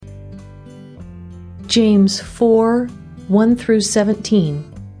James 4, 1 through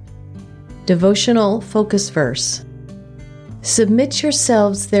 17. Devotional Focus Verse. Submit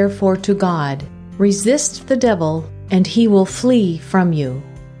yourselves therefore to God. Resist the devil, and he will flee from you.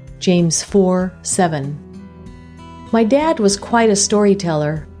 James 4, 7. My dad was quite a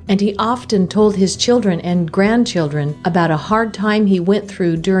storyteller, and he often told his children and grandchildren about a hard time he went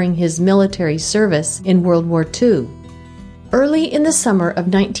through during his military service in World War II. Early in the summer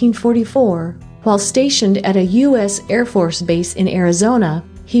of 1944, while stationed at a U.S. Air Force base in Arizona,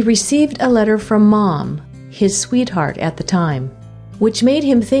 he received a letter from Mom, his sweetheart at the time, which made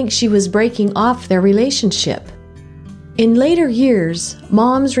him think she was breaking off their relationship. In later years,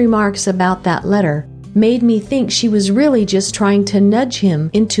 Mom's remarks about that letter made me think she was really just trying to nudge him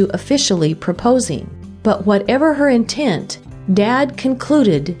into officially proposing. But whatever her intent, Dad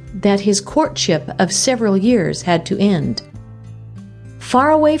concluded that his courtship of several years had to end. Far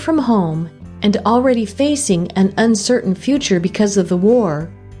away from home, and already facing an uncertain future because of the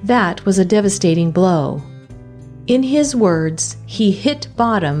war, that was a devastating blow. In his words, he hit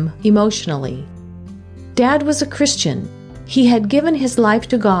bottom emotionally. Dad was a Christian. He had given his life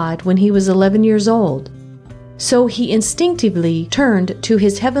to God when he was 11 years old. So he instinctively turned to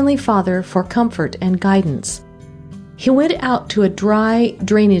his Heavenly Father for comfort and guidance. He went out to a dry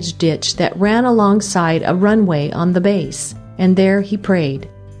drainage ditch that ran alongside a runway on the base, and there he prayed.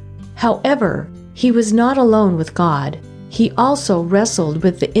 However, he was not alone with God. He also wrestled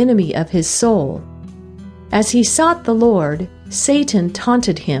with the enemy of his soul. As he sought the Lord, Satan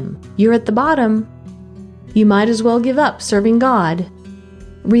taunted him. "You're at the bottom. You might as well give up serving God."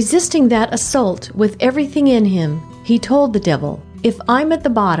 Resisting that assault with everything in him, he told the devil, "If I'm at the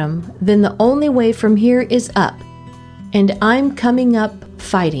bottom, then the only way from here is up, and I'm coming up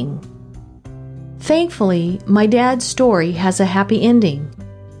fighting." Thankfully, my dad's story has a happy ending.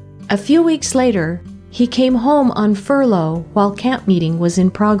 A few weeks later, he came home on furlough while camp meeting was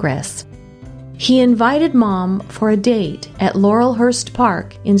in progress. He invited Mom for a date at Laurelhurst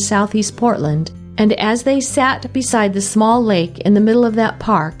Park in southeast Portland, and as they sat beside the small lake in the middle of that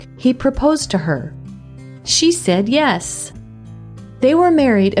park, he proposed to her. She said yes. They were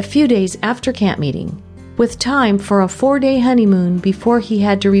married a few days after camp meeting, with time for a 4-day honeymoon before he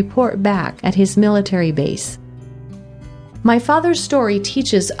had to report back at his military base. My father's story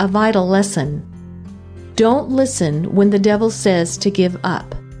teaches a vital lesson. Don't listen when the devil says to give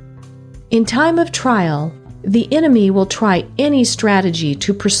up. In time of trial, the enemy will try any strategy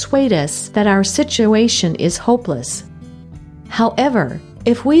to persuade us that our situation is hopeless. However,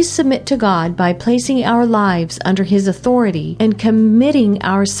 if we submit to God by placing our lives under His authority and committing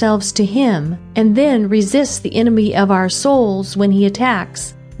ourselves to Him, and then resist the enemy of our souls when he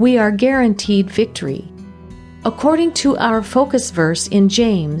attacks, we are guaranteed victory. According to our focus verse in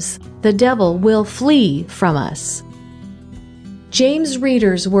James, the devil will flee from us. James'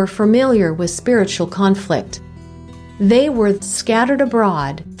 readers were familiar with spiritual conflict. They were scattered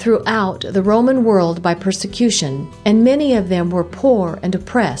abroad throughout the Roman world by persecution, and many of them were poor and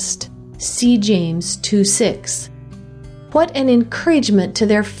oppressed. See James 2:6. What an encouragement to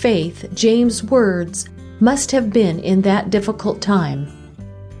their faith James' words must have been in that difficult time.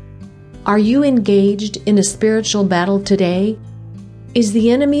 Are you engaged in a spiritual battle today? Is the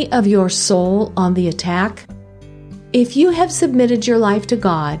enemy of your soul on the attack? If you have submitted your life to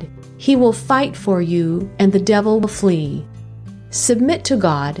God, He will fight for you and the devil will flee. Submit to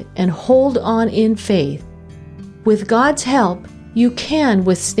God and hold on in faith. With God's help, you can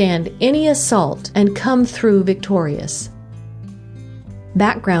withstand any assault and come through victorious.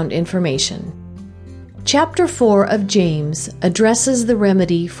 Background information. Chapter 4 of James addresses the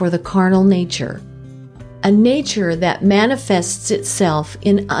remedy for the carnal nature, a nature that manifests itself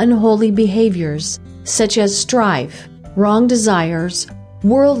in unholy behaviors such as strife, wrong desires,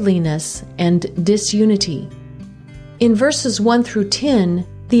 worldliness, and disunity. In verses 1 through 10,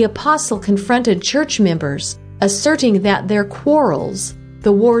 the apostle confronted church members, asserting that their quarrels,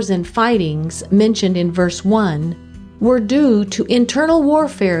 the wars and fightings mentioned in verse 1, were due to internal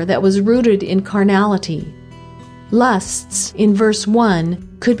warfare that was rooted in carnality. Lusts, in verse 1,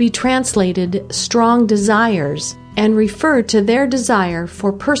 could be translated strong desires and referred to their desire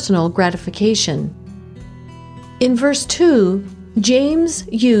for personal gratification. In verse 2, James'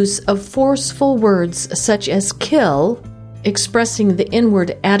 use of forceful words such as kill, expressing the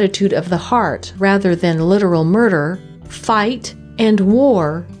inward attitude of the heart rather than literal murder, fight, and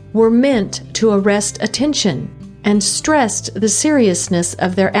war were meant to arrest attention and stressed the seriousness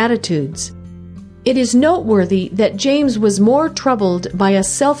of their attitudes. It is noteworthy that James was more troubled by a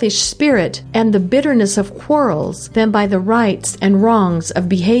selfish spirit and the bitterness of quarrels than by the rights and wrongs of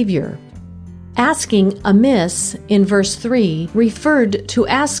behavior. Asking amiss in verse 3 referred to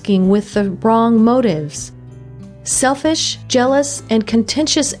asking with the wrong motives. Selfish, jealous, and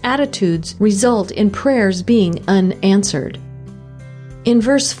contentious attitudes result in prayers being unanswered. In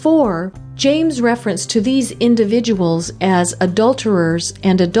verse 4, James' reference to these individuals as adulterers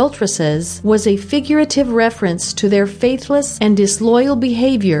and adulteresses was a figurative reference to their faithless and disloyal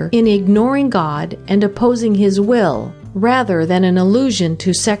behavior in ignoring God and opposing His will, rather than an allusion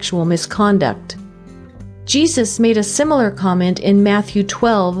to sexual misconduct. Jesus made a similar comment in Matthew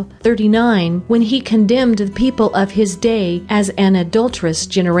 12:39 when He condemned the people of His day as an adulterous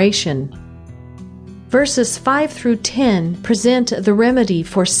generation. Verses 5 through 10 present the remedy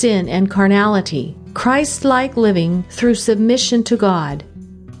for sin and carnality, Christ-like living through submission to God.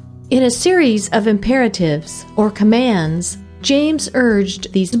 In a series of imperatives or commands, James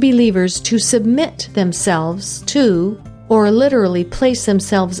urged these believers to submit themselves to, or literally place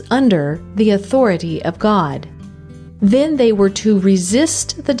themselves under, the authority of God. Then they were to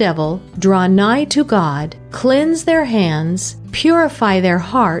resist the devil, draw nigh to God, cleanse their hands, purify their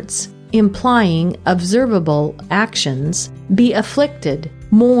hearts, implying observable actions, be afflicted,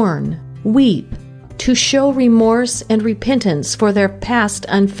 mourn, weep, to show remorse and repentance for their past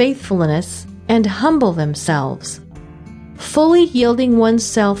unfaithfulness, and humble themselves. Fully yielding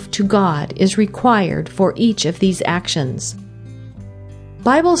oneself to God is required for each of these actions.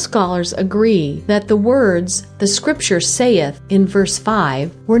 Bible scholars agree that the words, "the Scripture saith," in verse 5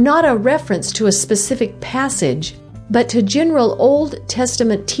 were not a reference to a specific passage, but to general Old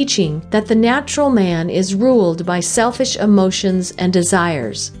Testament teaching that the natural man is ruled by selfish emotions and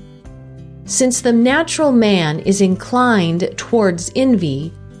desires. Since the natural man is inclined towards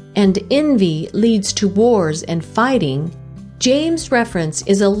envy, and envy leads to wars and fighting, James' reference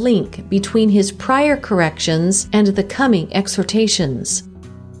is a link between his prior corrections and the coming exhortations.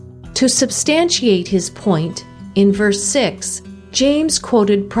 To substantiate his point, in verse 6, James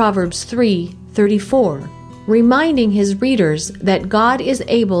quoted Proverbs 3:34, reminding his readers that God is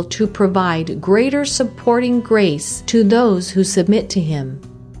able to provide greater supporting grace to those who submit to Him.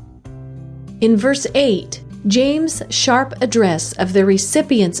 In verse 8, James' sharp address of the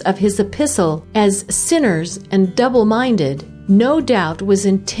recipients of his epistle as sinners and double-minded no doubt was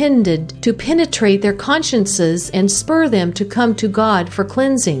intended to penetrate their consciences and spur them to come to God for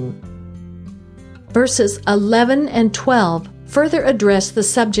cleansing. Verses 11 and 12 further address the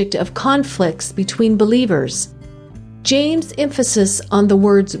subject of conflicts between believers. James' emphasis on the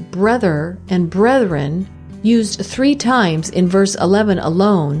words brother and brethren, used 3 times in verse 11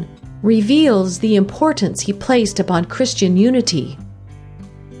 alone, reveals the importance he placed upon Christian unity.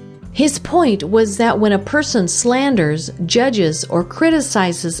 His point was that when a person slanders, judges, or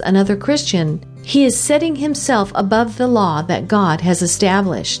criticizes another Christian, he is setting himself above the law that God has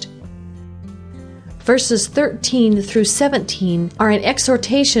established. Verses 13 through 17 are an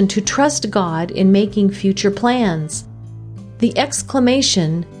exhortation to trust God in making future plans. The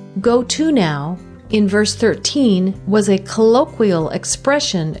exclamation, "Go to now," in verse 13 was a colloquial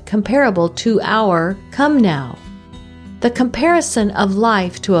expression comparable to our "come now." The comparison of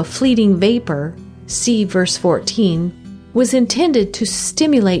life to a fleeting vapor, see verse 14, was intended to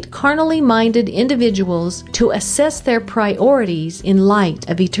stimulate carnally minded individuals to assess their priorities in light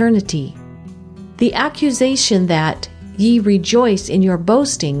of eternity. The accusation that, "Ye rejoice in your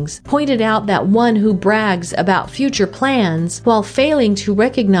boastings," pointed out that one who brags about future plans while failing to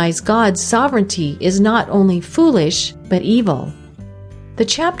recognize God's sovereignty is not only foolish, but evil. The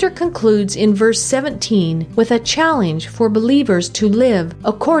chapter concludes in verse 17 with a challenge for believers to live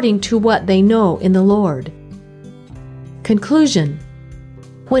according to what they know in the Lord. Conclusion: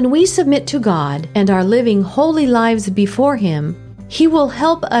 when we submit to God and are living holy lives before Him, He will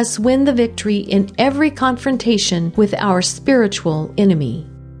help us win the victory in every confrontation with our spiritual enemy.